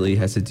that actually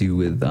has to do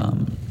with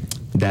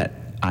that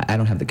I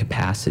don't have the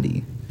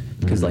capacity.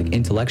 Because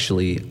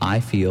intellectually,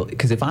 I feel,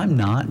 because if I'm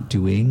not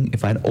doing,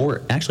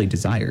 or actually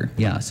desire,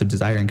 so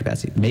desire and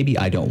capacity, maybe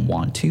I don't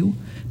want to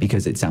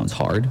because it sounds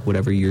hard.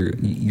 Whatever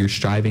you're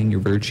striving, your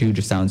virtue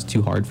just sounds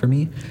too hard for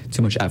me,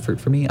 too much effort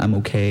for me. I'm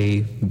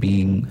okay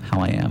being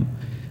how I am.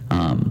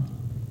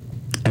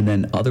 And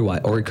then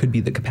otherwise, or it could be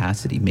the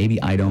capacity.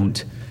 Maybe I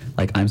don't,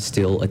 I'm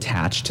still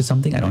attached to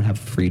something. I don't have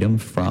freedom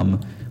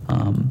from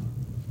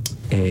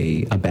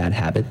a bad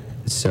habit.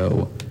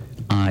 So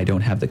I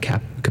don't have the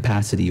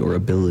capacity or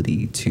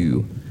ability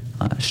to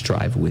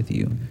strive with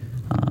you.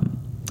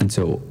 And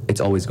so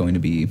it's always going to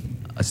be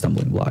a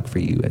stumbling block for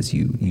you as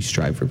you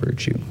strive for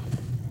virtue.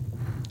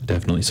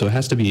 Definitely. So it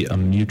has to be a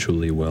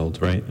mutually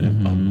willed, right?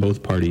 On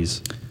both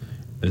parties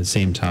at the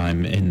same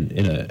time in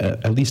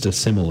at least a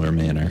similar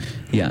manner.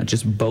 Yeah,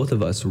 just both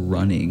of us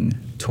running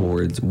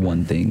towards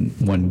one thing,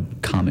 one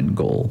common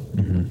goal.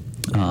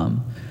 And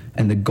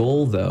the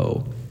goal,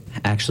 though,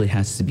 actually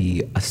has to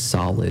be a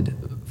solid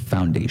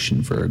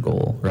foundation for a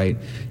goal, right?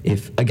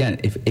 If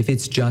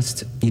it's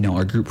just,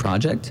 our group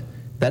project,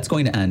 that's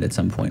going to end at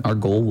some point. Our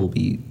goal will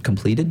be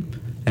completed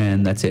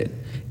and that's it.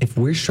 If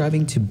we're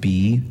striving to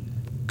be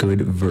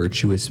good,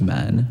 virtuous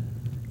men,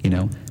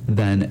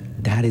 then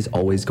that is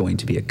always going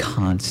to be a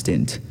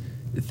constant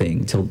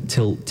thing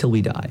till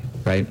we die,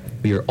 right?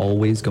 We are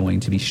always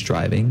going to be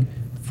striving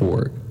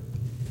for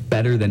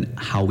better than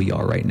how we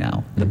are right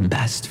now, the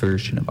best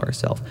version of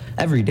ourselves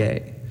every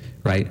day,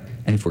 right?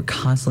 And if we're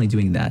constantly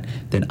doing that,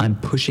 then I'm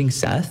pushing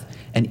Seth.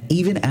 And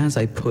even as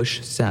I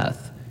push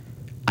Seth,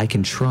 I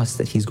can trust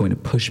that he's going to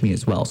push me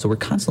as well. So we're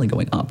constantly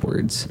going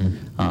upwards,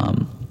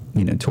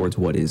 towards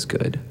what is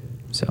good.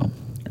 So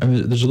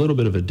there's a little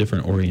bit of a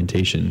different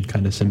orientation,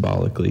 kind of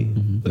symbolically,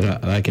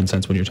 that I can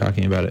sense when you're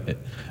talking about it.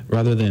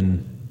 Rather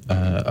than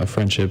a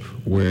friendship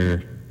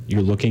where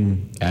you're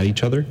looking at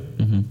each other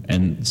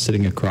and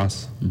sitting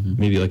across,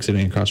 maybe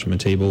sitting across from a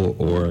table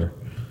or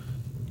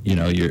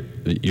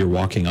you're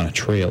walking on a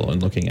trail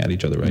and looking at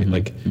each other, right?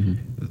 Like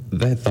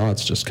that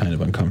thought's just kind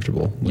of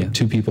uncomfortable. Like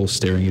two people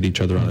staring at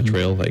each other on a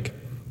trail, like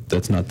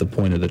that's not the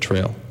point of the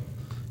trail.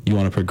 You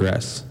want to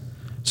progress.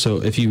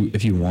 So if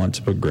you want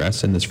to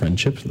progress in this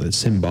friendship,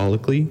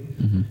 symbolically,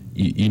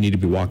 you need to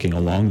be walking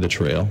along the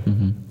trail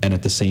and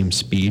at the same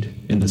speed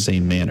in the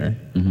same manner.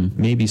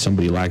 Maybe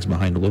somebody lags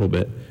behind a little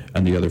bit,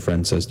 and the other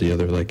friend says to the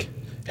other, like,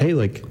 "Hey,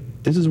 like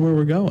this is where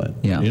we're going.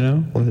 Yeah.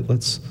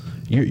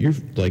 You're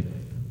like,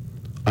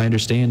 I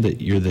understand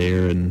that you're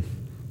there and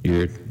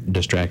you're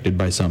distracted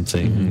by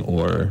something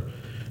or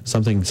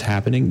something's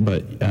happening,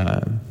 but."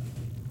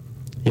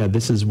 Yeah,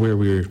 this is where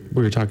we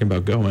were talking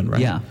about going,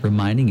 right? Yeah,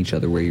 reminding each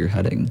other where you're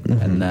heading,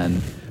 and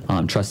then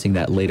trusting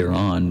that later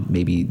on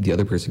maybe the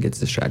other person gets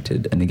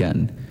distracted, and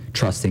again,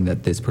 trusting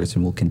that this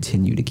person will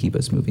continue to keep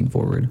us moving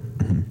forward.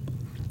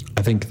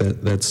 I think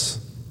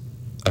that's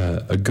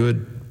a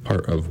good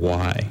part of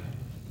why,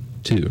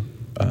 too.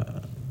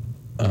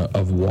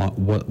 Of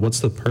what's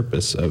the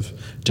purpose of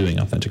doing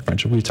authentic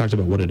friendship? We talked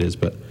about what it is,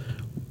 but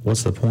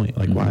what's the point?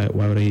 Like, why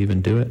would I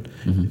even do it?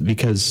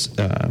 Because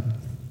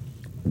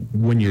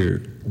when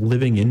you're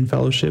living in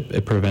fellowship,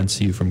 it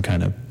prevents you from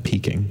kind of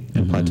peaking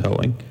and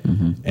plateauing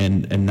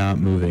and not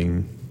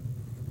moving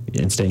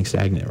and staying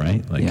stagnant,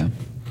 right? Like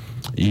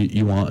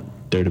you want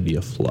there to be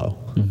a flow.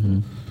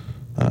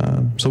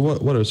 So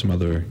what are some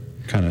other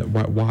kind of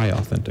why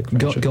authentic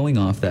friendship? Going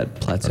off that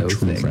plateau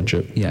thing.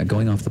 Friendship. Yeah,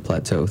 going off the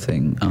plateau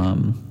thing.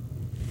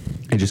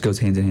 It just goes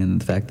hand in hand with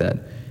the fact that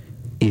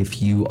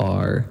if you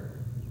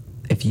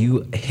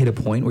hit a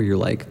point where you're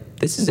like,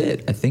 this is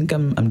it, I think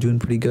I'm doing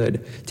pretty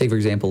good. Take, for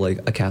example,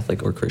 like a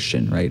Catholic or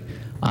Christian, right?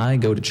 I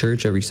go to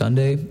church every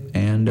Sunday,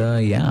 and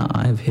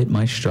I've hit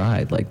my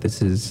stride. Like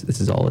this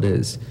is all it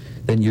is.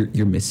 Then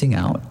you're missing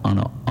out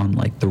on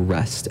like the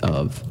rest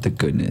of the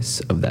goodness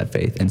of that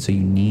faith, and so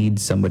you need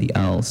somebody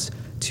else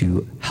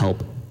to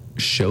help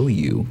show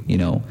you,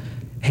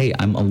 hey,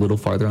 I'm a little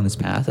farther on this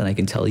path, and I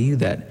can tell you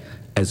that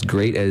as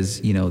great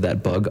as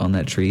that bug on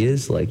that tree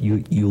is, like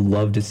you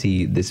love to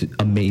see this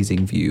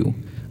amazing view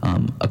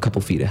a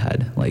couple feet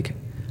ahead. Like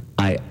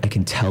I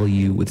can tell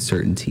you with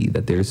certainty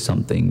that there's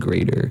something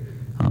greater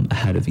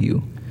ahead of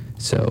you.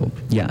 So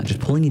yeah, just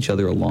pulling each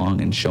other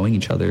along and showing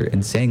each other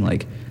and saying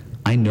like,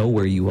 I know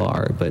where you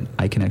are, but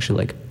I can actually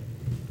like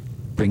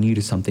bring you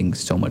to something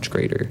so much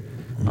greater.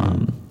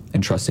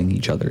 And trusting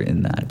each other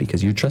in that,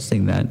 because you're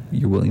trusting that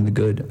you're willing the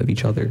good of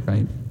each other,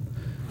 right?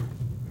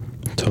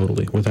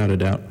 Totally, without a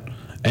doubt.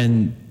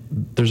 And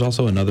there's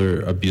also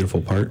a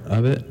beautiful part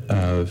of it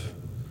of,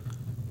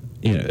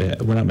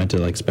 we're not meant to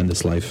like spend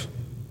this life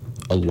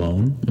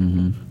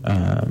alone.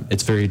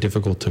 It's very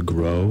difficult to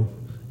grow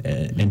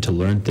and to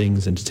learn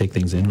things and to take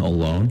things in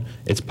alone.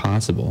 It's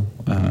possible.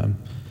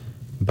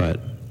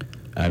 But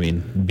I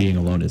mean, being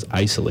alone is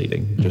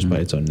isolating just by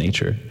its own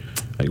nature.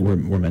 Like we're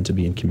meant to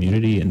be in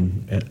community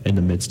and in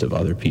the midst of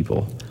other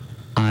people.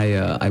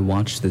 I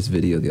watched this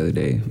video the other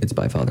day. It's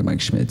by Father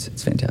Mike Schmitz.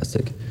 It's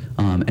fantastic.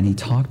 And he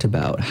talked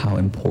about how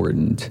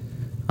important,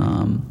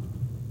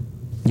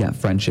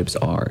 friendships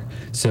are.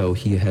 So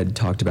he had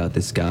talked about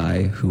this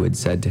guy who had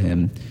said to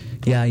him,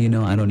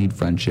 I don't need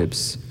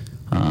friendships,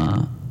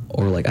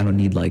 or like, I don't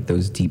need like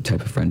those deep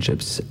type of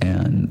friendships.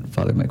 And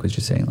Father Mike was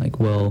just saying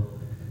like, well,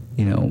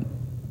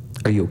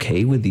 are you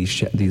okay with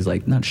these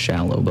like not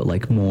shallow but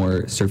like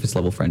more surface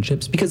level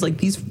friendships? Because like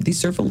these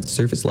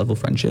surface level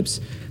friendships,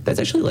 that's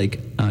actually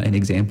like an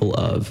example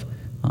of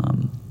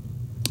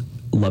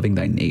loving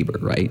thy neighbor,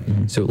 right?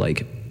 So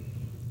like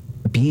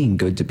being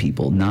good to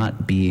people,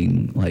 not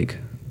being like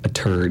a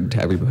turd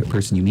to every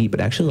person you meet, but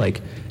actually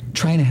like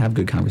trying to have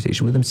good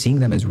conversation with them, seeing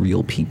them as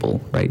real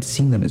people, right?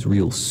 Seeing them as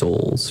real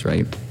souls,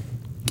 right?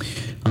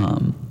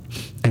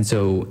 And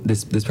so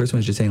this person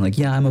was just saying like,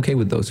 I'm okay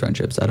with those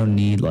friendships. I don't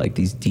need like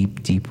these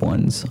deep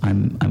ones.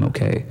 I'm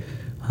okay.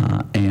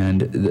 And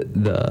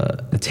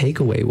the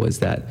takeaway was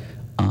that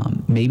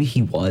maybe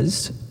he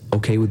was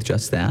okay with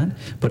just that,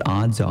 but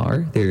odds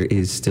are there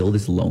is still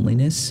this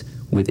loneliness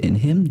within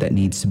him that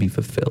needs to be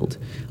fulfilled.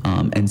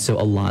 And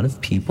so a lot of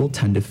people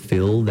tend to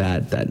fill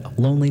that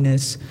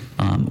loneliness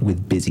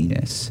with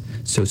busyness.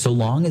 So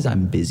long as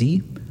I'm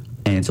busy,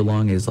 and so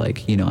long as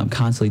like, I'm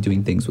constantly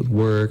doing things with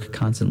work,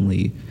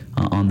 constantly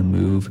on the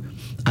move,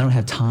 I don't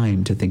have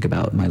time to think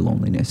about my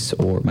loneliness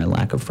or my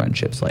lack of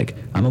friendships. Like,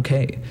 I'm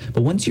okay.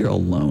 But once you're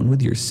alone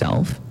with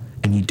yourself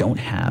and you don't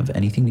have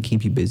anything to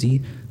keep you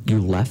busy, you're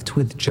left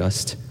with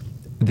just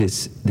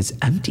this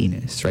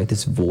emptiness, right?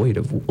 This void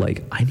of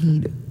like, I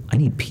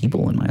need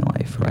people in my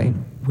life, right?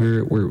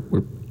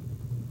 We're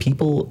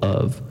people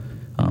of,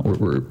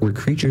 we're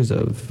creatures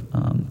of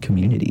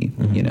community,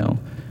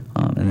 and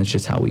that's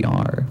just how we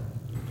are.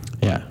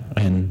 Yeah,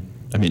 and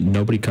I mean,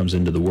 nobody comes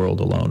into the world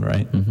alone,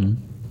 right?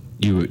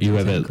 You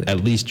have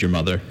at least your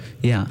mother.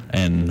 Yeah.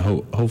 And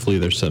hopefully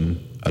there's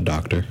a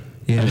doctor.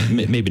 Yeah. I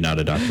mean, maybe not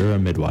a doctor, a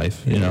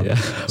midwife,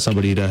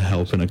 somebody to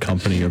help and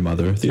accompany your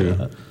mother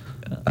through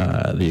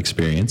the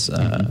experience.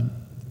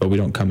 But we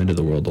don't come into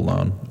the world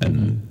alone,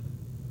 and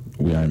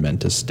we aren't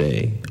meant to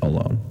stay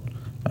alone.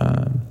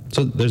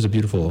 So there's a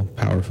beautiful,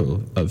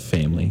 powerful of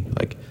family.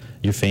 Like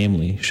your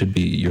family should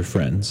be your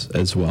friends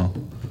as well.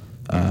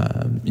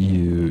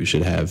 You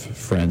should have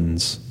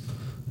friends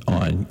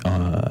on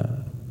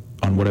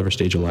whatever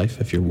stage of life.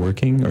 If you're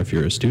working, or if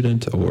you're a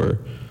student, or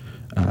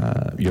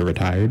you're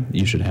retired,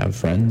 you should have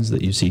friends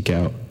that you seek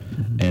out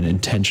and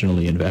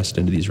intentionally invest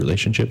into these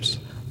relationships.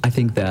 I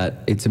think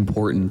that it's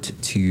important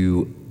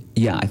to,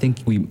 I think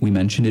we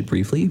mentioned it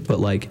briefly, but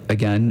like,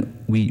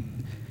 again,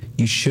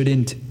 you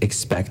shouldn't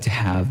expect to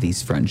have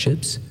these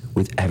friendships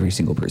with every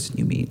single person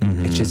you meet.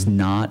 It's just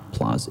not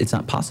it's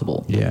not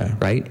possible. Yeah.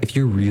 Right? If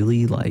you're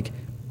really like,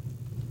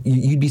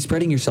 you'd be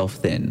spreading yourself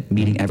thin,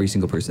 meeting every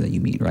single person that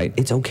you meet, right?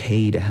 It's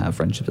okay to have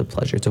friendships of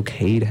pleasure. It's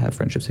okay to have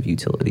friendships of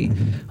utility.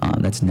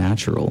 That's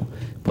natural.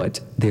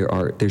 But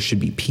there should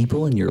be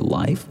people in your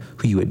life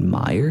who you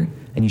admire,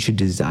 and you should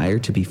desire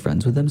to be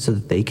friends with them so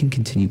that they can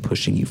continue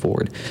pushing you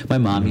forward. My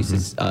mom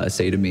used to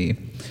say to me,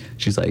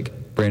 she's like,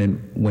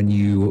 Brandon, when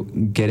you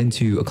get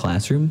into a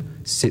classroom,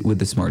 sit with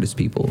the smartest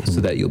people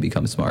so that you'll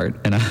become smart.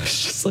 And I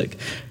was just like,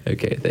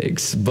 okay,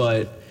 thanks.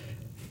 But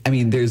I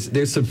mean, there's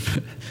some,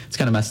 it's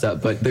kind of messed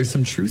up, but there's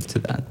some truth to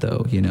that,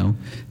 though. You know,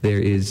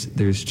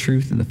 there's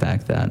truth in the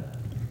fact that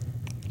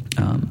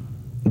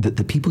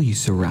the people you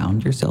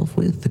surround yourself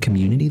with, the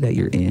community that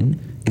you're in,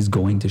 is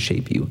going to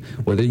shape you.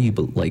 Whether you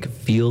like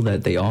feel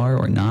that they are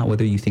or not,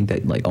 whether you think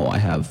that like, oh, I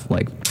have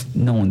like,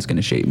 no one's going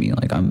to shape me,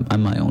 like I'm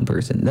my own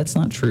person. That's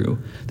not true.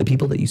 The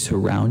people that you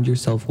surround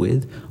yourself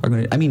with are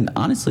going to, I mean,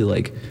 honestly,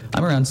 like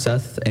I'm around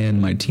Seth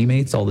and my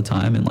teammates all the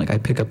time, and like I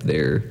pick up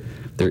their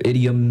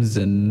idioms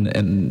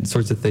and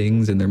sorts of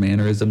things and their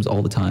mannerisms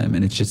all the time,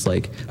 and it's just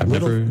like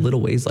little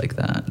ways like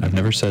that. I've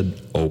never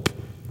said ope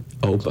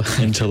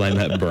until I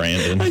met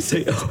Brandon. I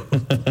say ope.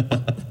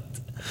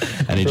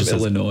 And he From just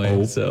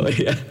Illinois, says, so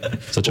yeah.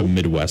 Such a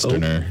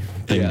Midwesterner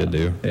thing to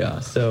do.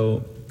 Yeah.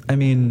 So I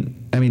mean,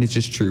 it's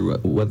just true,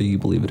 whether you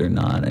believe it or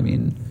not. I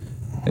mean,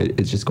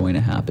 it's just going to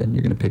happen.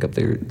 You're going to pick up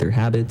their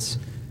habits.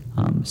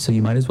 So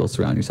you might as well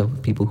surround yourself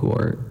with people who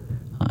are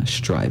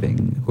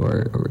striving, who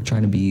are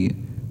trying to be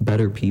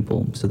better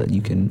people, so that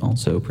you can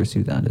also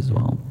pursue that as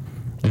well.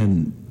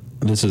 And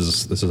this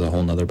is a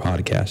whole nother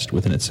podcast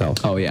within itself.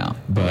 Oh yeah,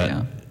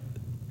 but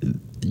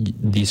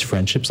these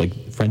friendships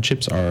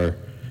are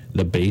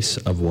the base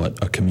of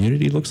what a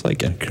community looks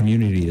like, and a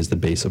community is the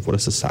base of what a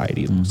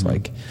society looks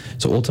like.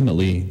 So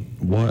ultimately,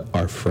 what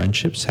our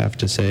friendships have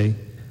to say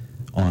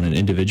on an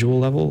individual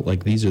level,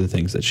 like these are the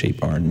things that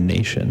shape our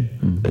nation,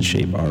 that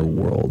shape our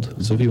world.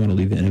 So if you want to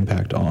leave an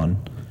impact on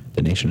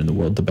the nation and the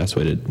world,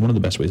 one of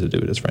the best ways to do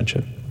it is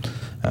friendship.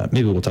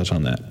 Maybe we'll touch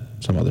on that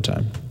some other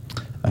time.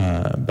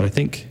 But I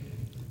think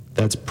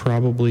that's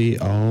probably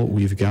all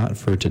we've got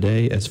for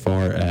today as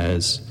far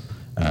as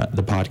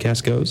the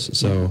podcast goes.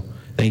 So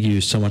thank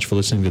you so much for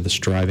listening to the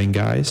Striving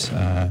Guys.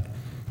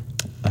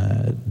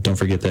 Don't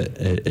forget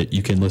that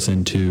you can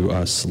listen to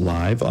us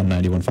live on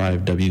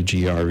 91.5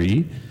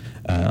 WGRE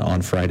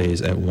on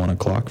Fridays at 1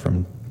 o'clock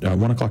from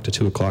 1 o'clock to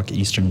 2 o'clock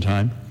Eastern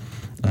Time.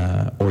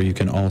 Or you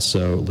can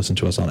also listen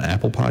to us on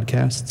Apple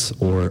Podcasts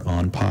or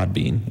on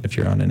Podbean if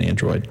you're on an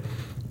Android.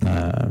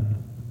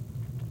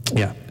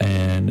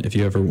 And if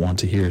you ever want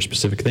to hear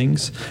specific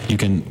things, you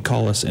can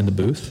call us in the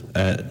booth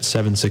at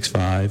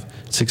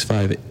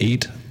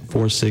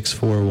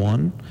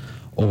 765-658-4641,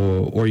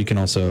 or you can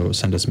also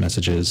send us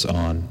messages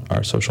on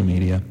our social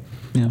media.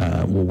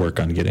 We'll work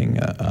on getting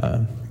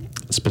a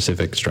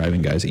specific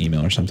Striving Guys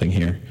email or something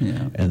here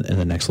in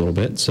the next little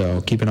bit.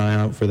 So keep an eye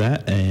out for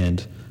that,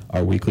 and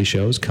our weekly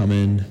shows come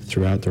in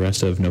throughout the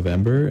rest of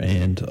November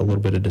and a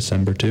little bit of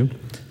December too.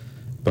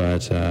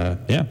 But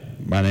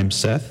my name's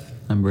Seth.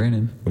 I'm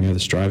Brandon. We are the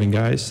Striving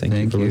Guys. Thank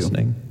you for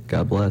listening.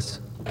 God bless.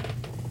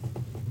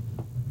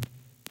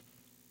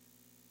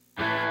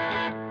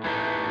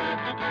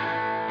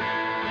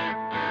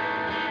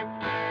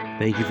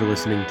 Thank you for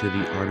listening to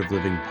the Art of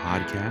Living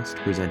podcast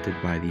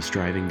presented by the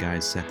Striving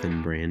Guys Seth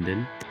and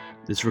Brandon.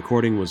 This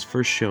recording was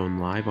first shown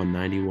live on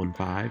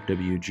 91.5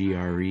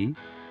 WGRE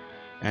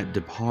at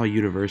DePaul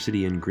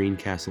University in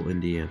Greencastle,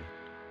 Indiana.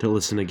 To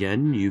listen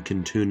again, you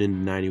can tune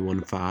in to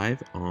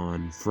 91.5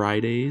 on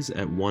Fridays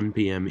at 1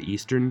 p.m.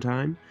 Eastern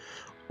Time,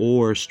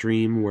 or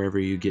stream wherever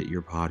you get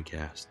your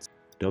podcasts.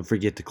 Don't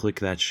forget to click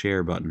that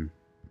share button.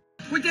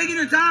 We're taking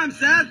your time,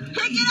 Seth.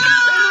 Pick it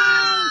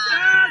up!